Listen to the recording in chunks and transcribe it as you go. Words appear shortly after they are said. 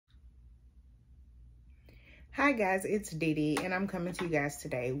Hi guys, it's Dee-Dee and I'm coming to you guys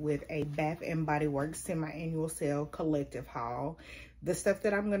today with a Bath & Body Works semi-annual sale collective haul. The stuff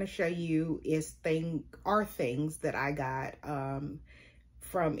that I'm going to show you are things that I got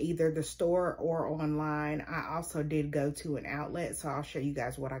from either the store or online. I also did go to an outlet, so I'll show you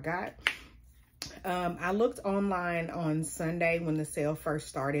guys what I got. I looked online on Sunday when the sale first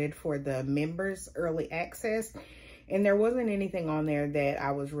started for the members early access, and there wasn't anything on there that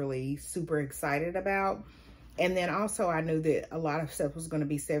I was really super excited about. And then also I knew that a lot of stuff was going to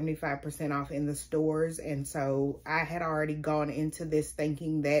be 75% off in the stores. And so I had already gone into this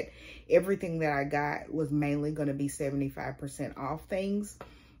thinking that everything that I got was mainly going to be 75% off things.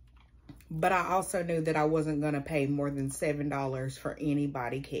 But I also knew that I wasn't going to pay more than $7 for any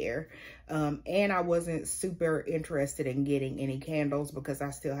body care. And I wasn't super interested in getting any candles because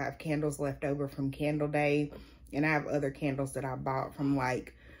I still have candles left over from Candle Day. And I have other candles that I bought from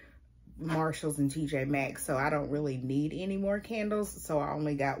like Marshalls and TJ Maxx, so I don't really need any more candles, so I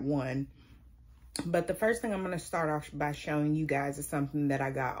only got one. But the first thing I'm going to start off by showing you guys is something that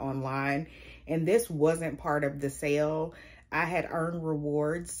I got online, and this wasn't part of the sale. I had earned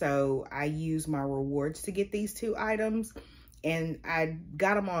rewards, so I used my rewards to get these two items, and I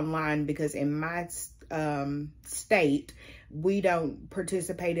got them online because in my state we don't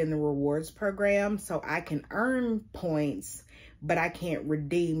participate in the rewards program, so I can earn points but I can't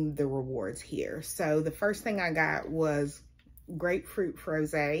redeem the rewards here. So the first thing I got was grapefruit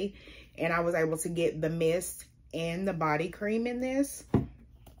frosé, and I was able to get the mist and the body cream in this.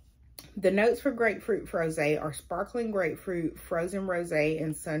 The notes for grapefruit frosé are sparkling grapefruit, frozen rosé,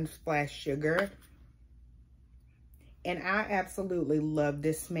 and sunsplash sugar. And I absolutely love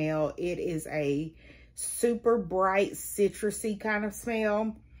this smell. It is a super bright, citrusy kind of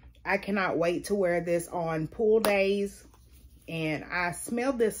smell. I cannot wait to wear this on pool days. And I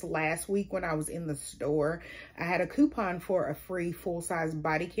smelled this last week when I was in the store. I had a coupon for a free full-size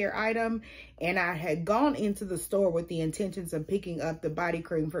body care item, and I had gone into the store with the intentions of picking up the body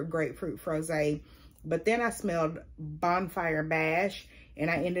cream for grapefruit frosé, but then I smelled Bonfire Bash, and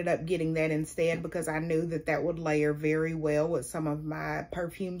I ended up getting that instead because I knew that that would layer very well with some of my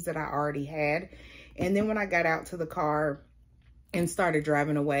perfumes that I already had. And then when I got out to the car and started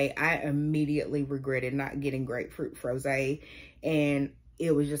driving away, I immediately regretted not getting grapefruit frosé, and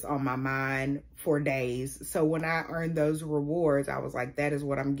it was just on my mind for days. So when I earned those rewards, I was like, that is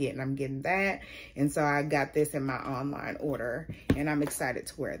what I'm getting. I'm getting that. And so I got this in my online order, and I'm excited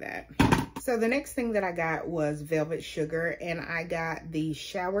to wear that. So the next thing that I got was Velvet Sugar, and I got the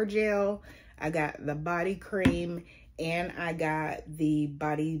shower gel, I got the body cream, and I got the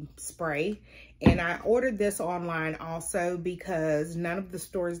body spray. And I ordered this online also because none of the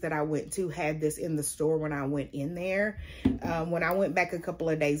stores that I went to had this in the store when I went in there. When I went back a couple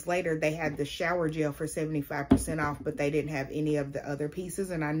of days later, they had the shower gel for 75% off, but they didn't have any of the other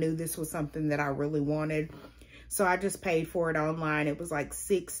pieces. And I knew this was something that I really wanted. So I just paid for it online. It was like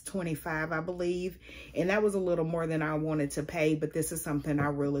 $6.25, I believe. And that was a little more than I wanted to pay, but this is something I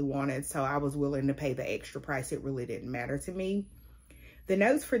really wanted. So I was willing to pay the extra price. It really didn't matter to me. The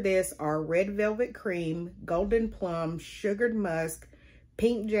notes for this are red velvet cream, golden plum, sugared musk,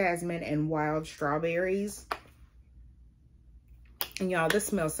 pink jasmine, and wild strawberries. And y'all, this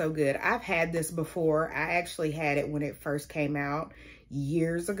smells so good. I've had this before. I actually had it when it first came out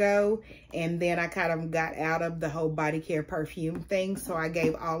years ago, and then I kind of got out of the whole body care perfume thing, so I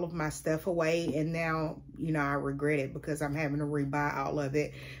gave all of my stuff away, and now, you know, I regret it because I'm having to rebuy all of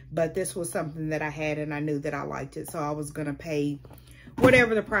it. But this was something that I had, and I knew that I liked it, so I was gonna pay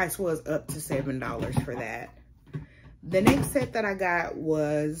whatever the price was, up to $7 for that. The next set that I got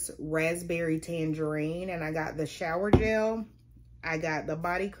was raspberry tangerine, and I got the shower gel, I got the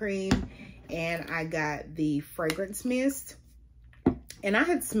body cream, and I got the fragrance mist. And I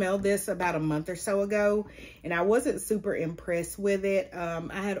had smelled this about a month or so ago, and I wasn't super impressed with it. I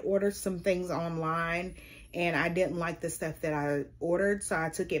had ordered some things online, and I didn't like the stuff that I ordered, so I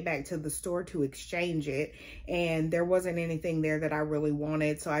took it back to the store to exchange it, and there wasn't anything there that I really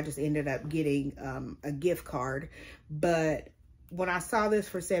wanted, so I just ended up getting a gift card. But when I saw this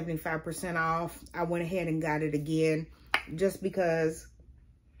for 75% off, I went ahead and got it again, just because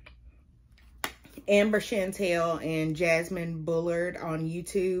Amber Chantel and Jasmine Bullard on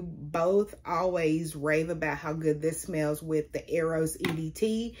YouTube both always rave about how good this smells with the Eros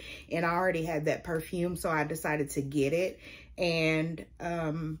EDT, and I already had that perfume, so I decided to get it. And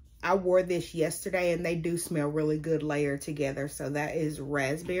I wore this yesterday, and they do smell really good layered together. So that is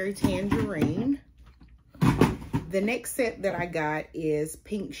raspberry tangerine. The next set that I got is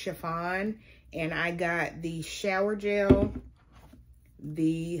pink chiffon, and I got the shower gel,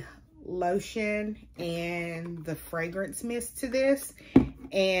 the lotion and the fragrance mist to this.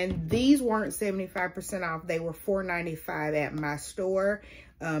 And these weren't 75% off. They were $4.95 at my store.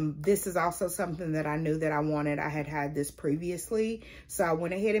 This is also something that I knew that I wanted. I had had this previously. So I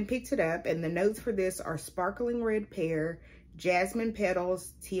went ahead and picked it up. And the notes for this are sparkling red pear, jasmine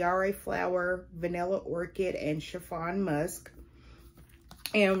petals, tiare flower, vanilla orchid, and chiffon musk.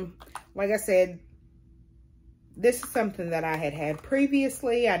 And like I said, this is something that I had had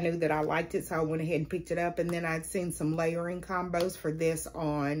previously. I knew that I liked it, so I went ahead and picked it up. And then I'd seen some layering combos for this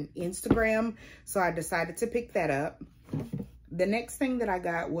on Instagram, so I decided to pick that up. The next thing that I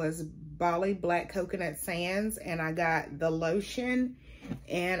got was Bali Black Coconut Sands, and I got the lotion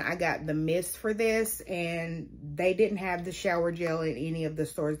and I got the mist for this. And they didn't have the shower gel in any of the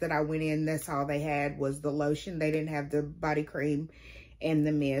stores that I went in. That's all they had was the lotion. They didn't have the body cream and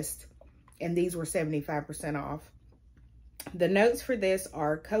the mist. And these were 75% off. The notes for this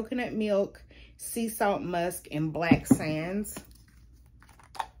are coconut milk, sea salt musk, and black sands.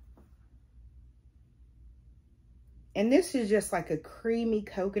 And this is just like a creamy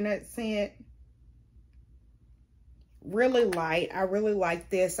coconut scent. Really light. I really like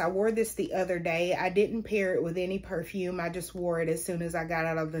this. I wore this the other day. I didn't pair it with any perfume. I just wore it as soon as I got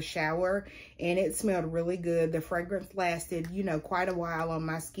out of the shower. And it smelled really good. The fragrance lasted, you know, quite a while on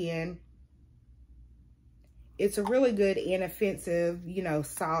my skin. It's a really good, inoffensive, you know,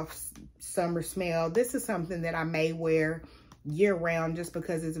 soft summer smell. This is something that I may wear year round just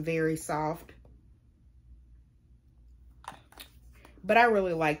because it's very soft. But I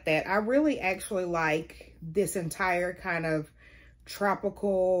really like that. I really actually like this entire kind of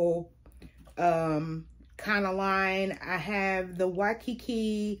tropical kind of line. I have the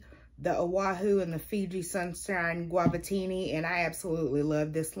Waikiki, the Oahu, and the Fiji Sunshine Guavatini, and I absolutely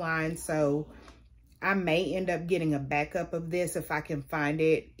love this line. So I may end up getting a backup of this if I can find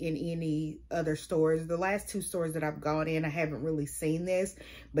it in any other stores. The last two stores that I've gone in, I haven't really seen this.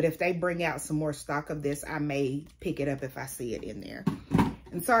 But if they bring out some more stock of this, I may pick it up if I see it in there.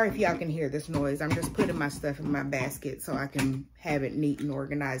 And sorry if y'all can hear this noise. I'm just putting my stuff in my basket so I can have it neat and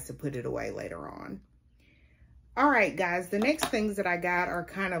organized to put it away later on. All right, guys, the next things that I got are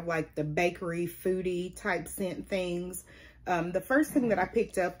kind of like the bakery, foodie type scent things. The first thing that I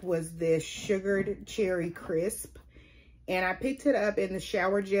picked up was this Sugared Cherry Crisp. And I picked it up in the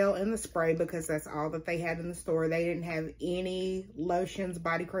shower gel and the spray because that's all that they had in the store. They didn't have any lotions,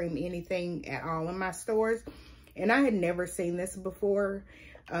 body cream, anything at all in my stores. And I had never seen this before,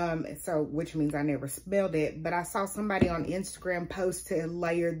 which means I never smelled it. But I saw somebody on Instagram post to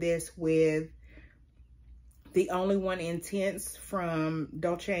layer this with the Only One Intense from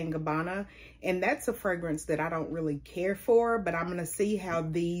Dolce & Gabbana. And that's a fragrance that I don't really care for, but I'm going to see how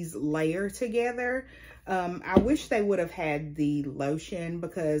these layer together. I wish they would have had the lotion,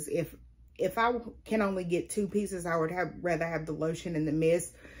 because if I can only get two pieces, I would rather have the lotion and the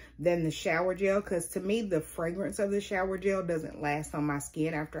mist than the shower gel, because to me, the fragrance of the shower gel doesn't last on my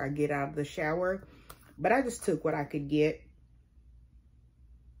skin after I get out of the shower. But I just took what I could get.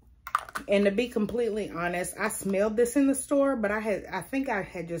 And to be completely honest, I smelled this in the store, but I think I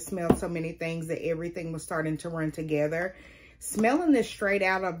had just smelled so many things that everything was starting to run together. Smelling this straight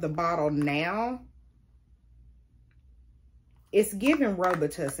out of the bottle now, it's giving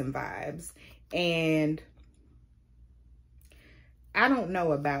Robitussin vibes. And I don't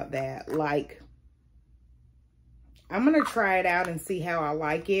know about that. Like, I'm going to try it out and see how I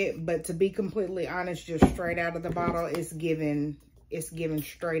like it. But to be completely honest, just straight out of the bottle, it's giving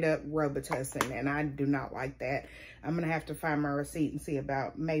straight up Robitussin, and I do not like that. I'm going to have to find my receipt and see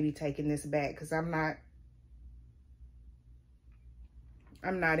about maybe taking this back, because I'm not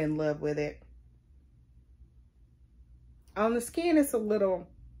in love with it. On the skin, it's a little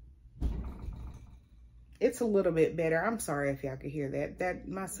bit better. I'm sorry if y'all could hear that.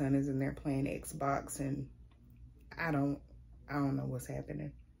 My son is in there playing Xbox, and I don't know what's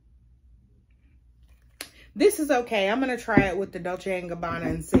happening. This is okay. I'm going to try it with the Dolce & Gabbana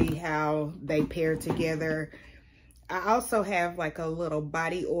and see how they pair together. I also have like a little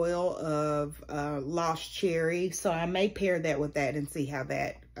body oil of Lost Cherry, so I may pair that with that and see how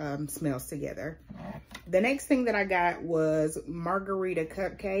that smells together. The next thing that I got was Margarita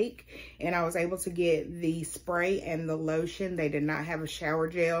Cupcake, and I was able to get the spray and the lotion. They did not have a shower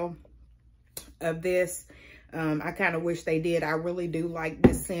gel of this. I kind of wish they did. I really do like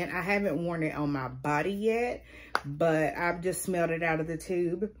this scent. I haven't worn it on my body yet, but I've just smelled it out of the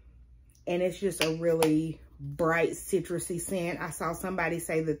tube. And it's just a really bright citrusy scent. I saw somebody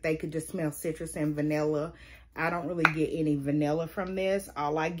say that they could just smell citrus and vanilla. I don't really get any vanilla from this.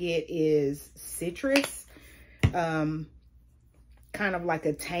 All I get is citrus. kind of like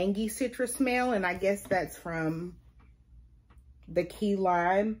a tangy citrus smell, and I guess that's from the key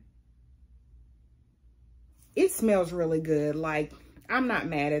lime. It smells really good. Like, I'm not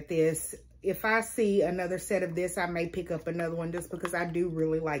mad at this. If I see another set of this, I may pick up another one just because I do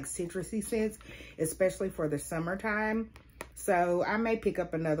really like citrusy scents, especially for the summertime. So I may pick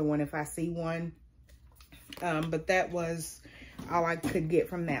up another one if I see one. But that was all I could get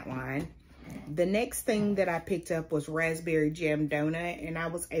from that line. The next thing that I picked up was raspberry jam donut, and I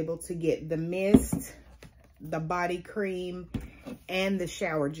was able to get the mist, the body cream, and the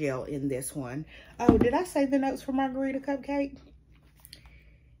shower gel in this one. Oh, did I say the notes for margarita cupcake?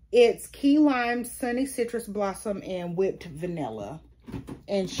 It's key lime, sunny citrus blossom, and whipped vanilla.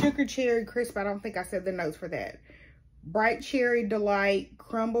 And sugar cherry crisp, I don't think I said the notes for that. Bright cherry delight,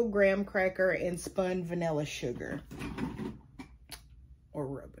 crumbled graham cracker, and spun vanilla sugar. Or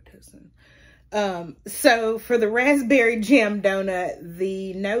Robitussin. So for the raspberry jam donut,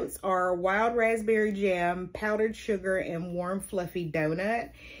 the notes are wild raspberry jam, powdered sugar, and warm fluffy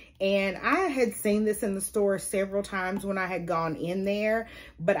donut. And I had seen this in the store several times when I had gone in there,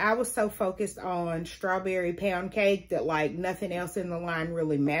 but I was so focused on strawberry pound cake that like nothing else in the line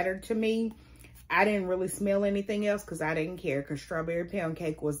really mattered to me. I didn't really smell anything else because I didn't care, because strawberry pound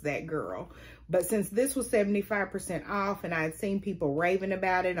cake was that girl. But since this was 75% off and I had seen people raving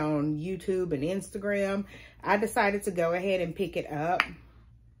about it on YouTube and Instagram, I decided to go ahead and pick it up.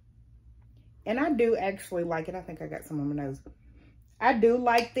 And I do actually like it. I think I got some on my nose. I do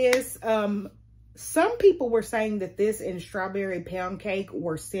like this. Some people were saying that this and strawberry pound cake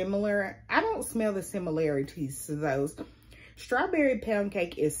were similar. I don't smell the similarities to those. Strawberry pound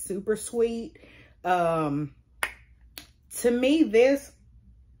cake is super sweet. To me, this,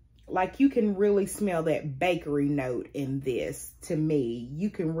 like, you can really smell that bakery note in this. To me, you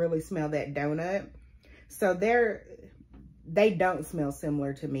can really smell that donut. So they don't smell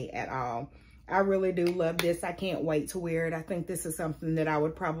similar to me at all. I really do love this. I can't wait to wear it. I think this is something that I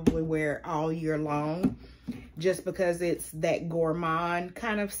would probably wear all year long, just because it's that gourmand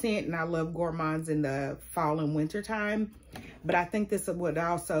kind of scent, and I love gourmands in the fall and winter time. But I think this would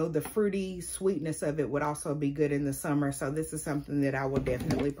also, the fruity sweetness of it would also be good in the summer. So this is something that I will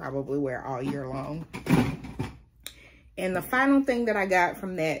definitely probably wear all year long. And the final thing that I got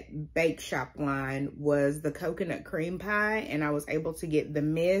from that bake shop line was the coconut cream pie. And I was able to get the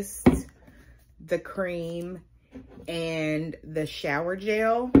mist, the cream, and the shower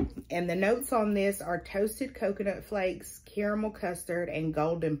gel. And the notes on this are toasted coconut flakes, caramel custard, and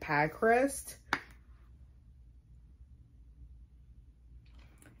golden pie crust.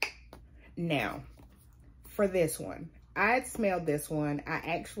 Now, for this one, I had smelled this one. I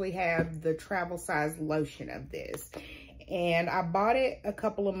actually have the travel size lotion of this. And I bought it a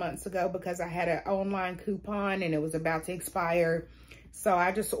couple of months ago because I had an online coupon and it was about to expire. So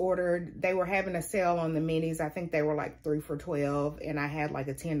I just ordered, they were having a sale on the minis. I think they were like 3 for $12, and I had like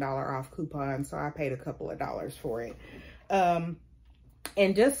a $10 off coupon. So I paid a couple of dollars for it.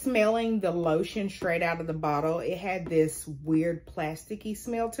 And just smelling the lotion straight out of the bottle, it had this weird plasticky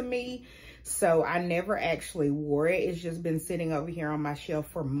smell to me. So I never actually wore it. It's just been sitting over here on my shelf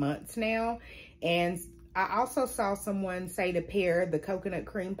for months now. And I also saw someone say to pair the coconut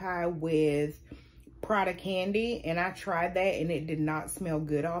cream pie with Prada candy, and I tried that and it did not smell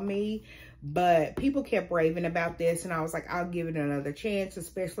good on me. But people kept raving about this, and I was like, I'll give it another chance,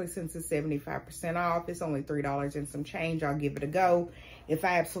 especially since it's 75% off. It's only $3 and some change. I'll give it a go. If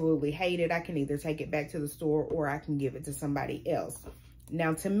I absolutely hate it, I can either take it back to the store or I can give it to somebody else.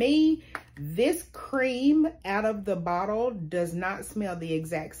 Now, to me, this cream out of the bottle does not smell the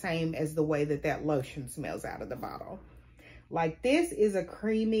exact same as the way that that lotion smells out of the bottle. Like, this is a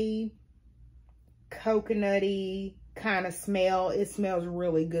creamy, coconutty kind of smell. It smells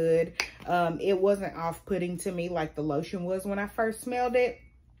really good. It wasn't off-putting to me like the lotion was when I first smelled it.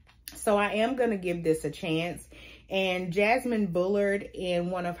 So I am going to give this a chance. And Jasmine Bullard,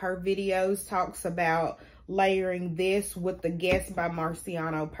 in one of her videos, talks about layering this with the Guess by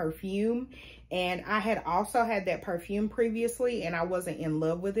Marciano perfume. And I had also had that perfume previously, and I wasn't in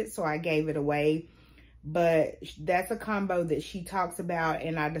love with it, so I gave it away. But that's a combo that she talks about,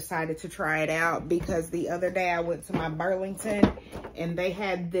 and I decided to try it out because the other day I went to my Burlington and they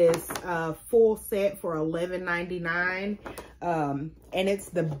had this full set for $11.99. And it's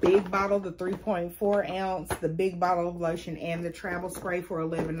the big bottle, the 3.4 ounce, the big bottle of lotion, and the travel spray for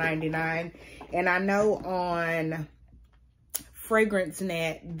 $11.99. And I know on Fragrance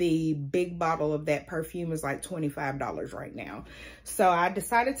Net, the big bottle of that perfume is like $25 right now. So I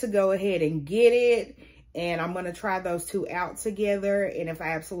decided to go ahead and get it. And I'm going to try those two out together. And if I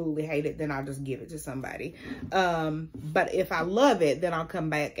absolutely hate it, then I'll just give it to somebody. But if I love it, then I'll come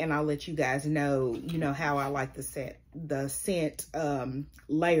back and I'll let you guys know, you know, how I like the scent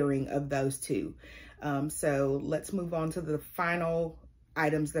layering of those two. So let's move on to the final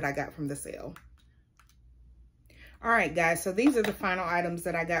items that I got from the sale. All right, guys, so these are the final items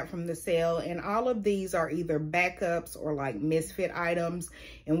that I got from the sale, and all of these are either backups or like misfit items.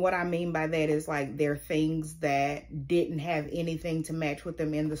 And what I mean by that is like they're things that didn't have anything to match with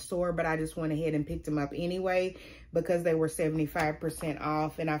them in the store, but I just went ahead and picked them up anyway because they were 75%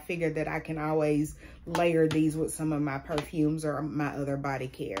 off, and I figured that I can always layer these with some of my perfumes or my other body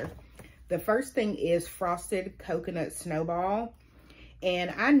care. The first thing is Frosted Coconut Snowball.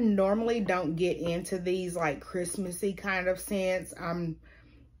 And I normally don't get into these like Christmassy kind of scents. I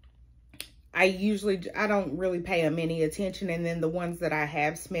don't really pay them any attention. And then the ones that I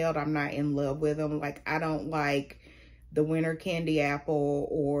have smelled, I'm not in love with them. Like I don't like the Winter Candy Apple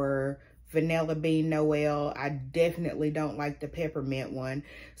or Vanilla Bean Noel. I definitely don't like the peppermint one.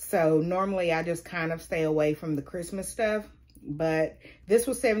 So normally I just kind of stay away from the Christmas stuff. But this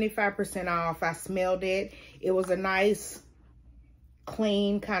was 75% off. I smelled it. It was a nice,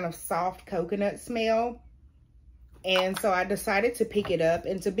 clean, kind of soft coconut smell. And so I decided to pick it up.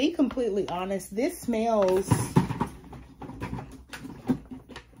 And to be completely honest, this smells,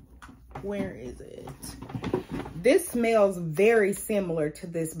 where is it? This smells very similar to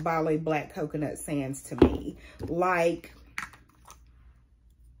this Bali Black Coconut Sands to me. Like,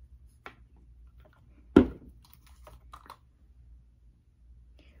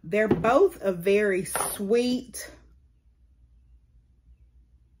 they're both a very sweet,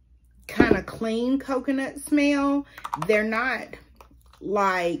 kind of clean coconut smell. They're not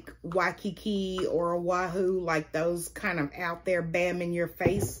like Waikiki or Oahu, like those kind of out there bam in your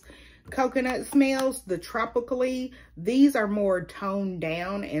face coconut smells. The tropically, these are more toned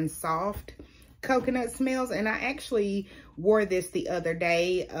down and soft coconut smells. And I actually wore this the other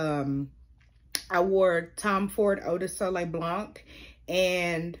day. I wore Tom Ford Eau de Soleil Blanc,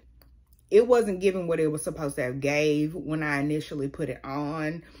 and it wasn't giving what it was supposed to have gave when I initially put it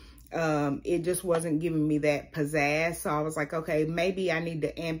on. It just wasn't giving me that pizzazz. So I was like, okay, maybe I need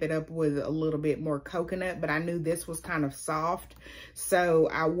to amp it up with a little bit more coconut, but I knew this was kind of soft. So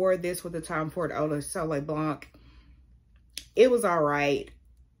I wore this with the Tom Ford Eau de Soleil Blanc. It was all right.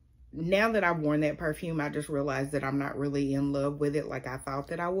 Now that I've worn that perfume, I just realized that I'm not really in love with it like I thought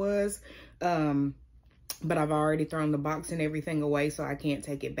that I was. But I've already thrown the box and everything away, so I can't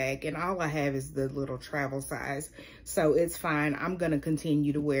take it back. And all I have is the little travel size. So it's fine. I'm going to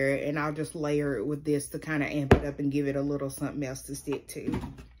continue to wear it, and I'll just layer it with this to kind of amp it up and give it a little something else to stick to.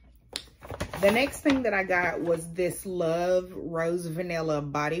 The next thing that I got was this Love Rose Vanilla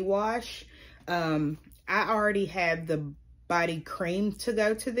Body Wash. I already have the body cream to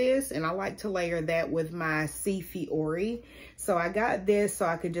go to this, and I like to layer that with my C Fiori. So I got this so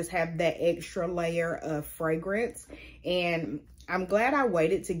I could just have that extra layer of fragrance. And I'm glad I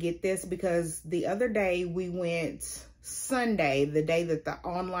waited to get this because the other day we went, Sunday, the day that the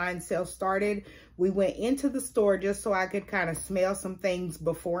online sale started, we went into the store just so I could kind of smell some things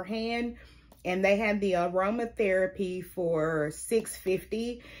beforehand. And they had the aromatherapy for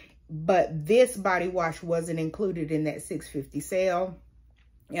 $6.50. But this body wash wasn't included in that $6.50 sale.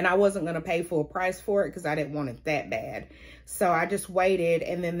 And I wasn't going to pay full price for it because I didn't want it that bad. So I just waited.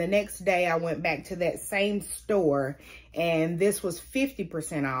 And then the next day I went back to that same store. And this was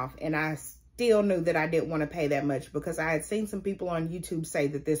 50% off. And I still knew that I didn't want to pay that much because I had seen some people on YouTube say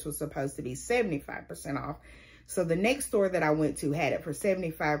that this was supposed to be 75% off. So the next store that I went to had it for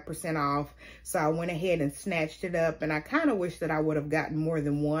 75% off. So I went ahead and snatched it up. And I kind of wish that I would have gotten more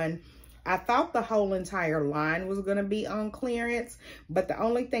than one. I thought the whole entire line was going to be on clearance. But the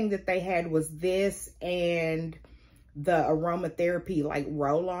only thing that they had was this and the aromatherapy like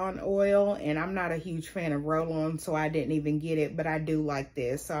roll-on oil. And I'm not a huge fan of roll-on, so I didn't even get it. But I do like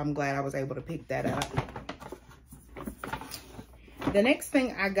this. So I'm glad I was able to pick that up. The next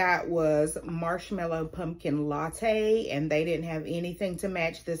thing I got was Marshmallow Pumpkin Latte, and they didn't have anything to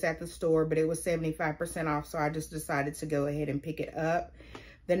match this at the store, but it was 75% off, so I just decided to go ahead and pick it up.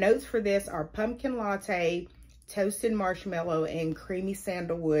 The notes for this are pumpkin latte, toasted marshmallow, and creamy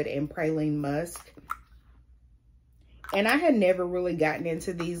sandalwood and praline musk. And I had never really gotten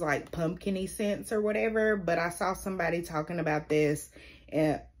into these like pumpkin-y scents or whatever, but I saw somebody talking about this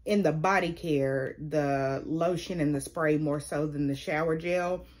in the body care, the lotion and the spray more so than the shower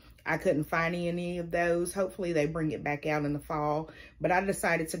gel. I couldn't find any of those. Hopefully they bring it back out in the fall. But I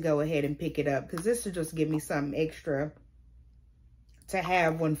decided to go ahead and pick it up because this will just give me something extra to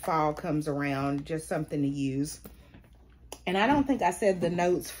have when fall comes around, just something to use. And I don't think I said the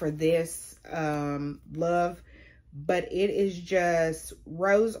notes for this, love, but it is just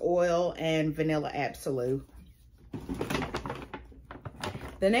rose oil and vanilla absolute.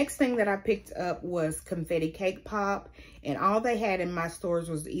 The next thing that I picked up was confetti cake pop, and all they had in my stores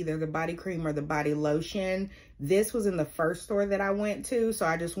was either the body cream or the body lotion. This was in the first store that I went to, so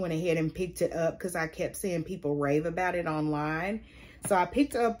I just went ahead and picked it up because I kept seeing people rave about it online. So I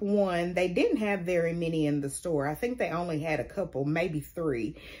picked up one. They didn't have very many in the store. I think they only had a couple, maybe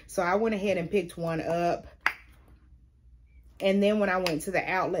 3. So I went ahead and picked one up. And then when I went to the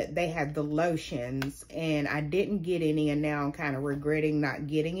outlet, they had the lotions, and I didn't get any, and now I'm kind of regretting not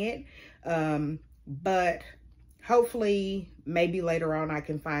getting it. But hopefully, maybe later on I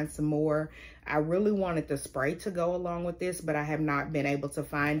can find some more. I really wanted the spray to go along with this, but I have not been able to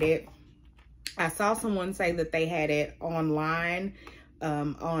find it. I saw someone say that they had it online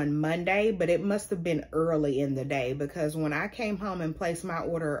on Monday, but it must have been early in the day, because when I came home and placed my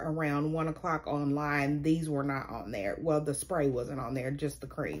order around 1 o'clock online, these were not on there. Well, the spray wasn't on there, just the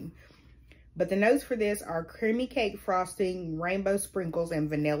cream. But the notes for this are creamy cake frosting, rainbow sprinkles, and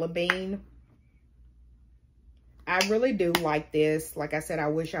vanilla bean. I really do like this. Like I said, I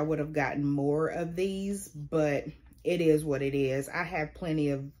wish I would have gotten more of these, but it is what it is. I have plenty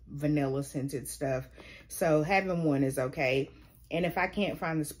of vanilla scented stuff, so having one is okay. And if I can't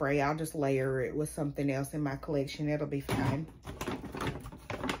find the spray, I'll just layer it with something else in my collection. It'll be fine.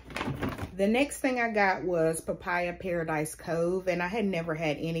 The next thing I got was Papaya Paradise Cove, and I had never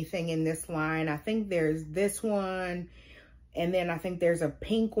had anything in this line. I think there's this one, and then I think there's a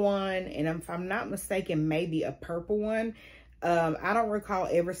pink one, and if I'm not mistaken, maybe a purple one. I don't recall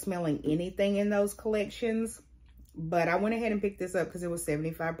ever smelling anything in those collections, but I went ahead and picked this up because it was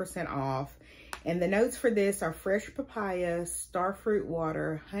 75% off. And the notes for this are fresh papaya, starfruit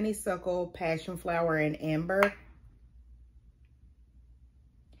water, honeysuckle, passion flower, and amber.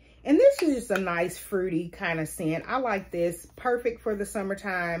 And this is just a nice fruity kind of scent. I like this. Perfect for the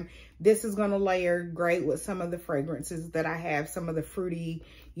summertime. This is going to layer great with some of the fragrances that I have. Some of the fruity,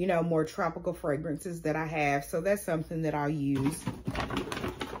 you know, more tropical fragrances that I have. So that's something that I'll use.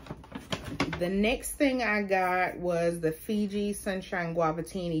 The next thing I got was the Fiji Sunshine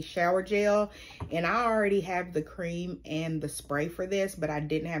Guavatini Shower Gel. And I already have the cream and the spray for this, but I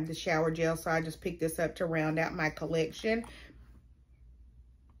didn't have the shower gel, so I just picked this up to round out my collection.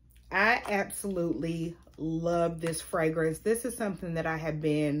 I absolutely love this fragrance. This is something that I have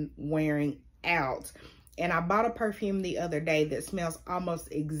been wearing out. And I bought a perfume the other day that smells almost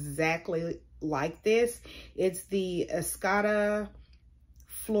exactly like this. It's the Escada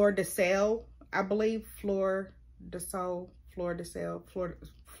Flor de Sel, I believe. Flor de something.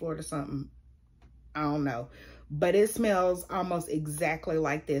 I don't know. But it smells almost exactly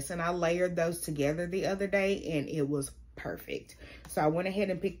like this. And I layered those together the other day, and it was perfect. So I went ahead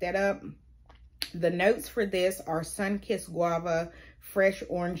and picked that up. The notes for this are sun-kissed guava, fresh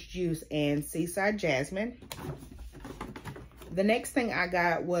orange juice, and seaside jasmine. The next thing I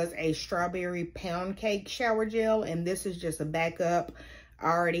got was a strawberry pound cake shower gel, and this is just a backup. I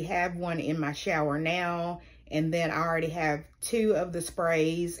already have one in my shower now, and then I already have 2 of the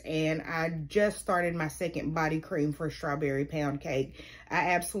sprays, and I just started my second body cream for strawberry pound cake.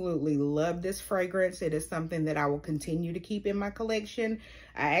 I absolutely love this fragrance. It is something that I will continue to keep in my collection.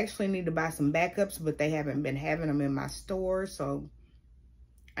 I actually need to buy some backups, but they haven't been having them in my store, so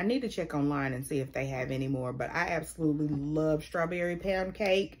I need to check online and see if they have any more. But I absolutely love strawberry pound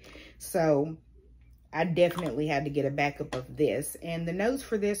cake, so I definitely had to get a backup of this. And the notes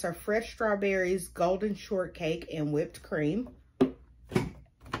for this are fresh strawberries, golden shortcake, and whipped cream.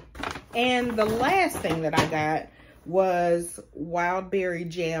 And the last thing that I got was wild berry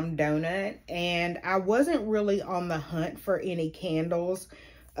jam donut. And I wasn't really on the hunt for any candles.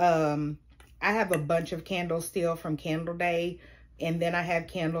 I have a bunch of candles still from Candle Day. And then I have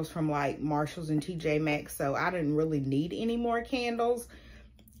candles from like Marshalls and TJ Maxx. So I didn't really need any more candles.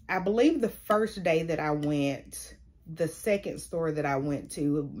 I believe the first day that I went, the second store that I went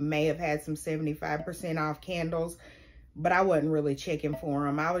to may have had some 75% off candles, but I wasn't really checking for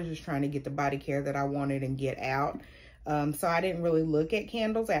them. I was just trying to get the body care that I wanted and get out. So I didn't really look at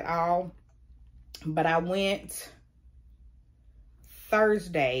candles at all, but I went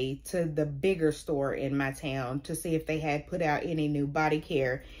Thursday to the bigger store in my town to see if they had put out any new body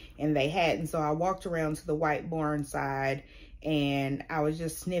care, and they hadn't. So I walked around to the White Barn side, and I was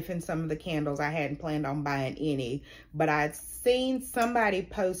just sniffing some of the candles. I hadn't planned on buying any, but I'd seen somebody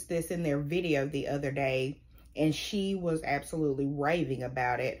post this in their video the other day, and she was absolutely raving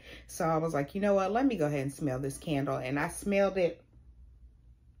about it. So I was like, you know what, let me go ahead and smell this candle. And I smelled it,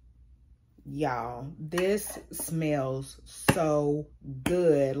 Y'all, this smells so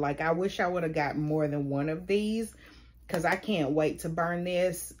good. Like, I wish I would have got more than one of these, because I can't wait to burn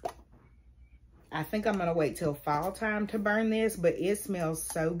this. I think I'm going to wait till fall time to burn this, but it smells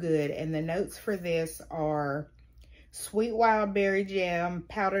so good. And the notes for this are sweet wild berry jam,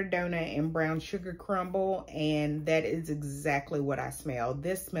 powdered donut, and brown sugar crumble. And that is exactly what I smell.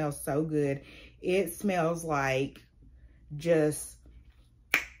 This smells so good. It smells like just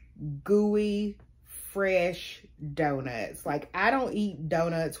gooey, fresh donuts. Like, I don't eat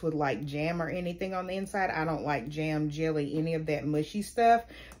donuts with like jam or anything on the inside. I don't like jam, jelly, any of that mushy stuff.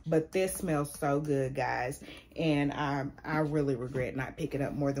 But this smells so good, guys. And I really regret not picking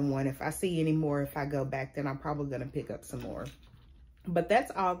up more than one. If I see any more, if I go back, then I'm probably going to pick up some more. But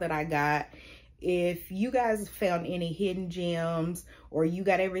that's all that I got. If you guys found any hidden gems, or you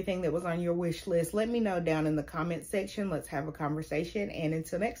got everything that was on your wish list, let me know down in the comment section. Let's have a conversation. And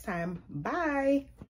until next time, bye.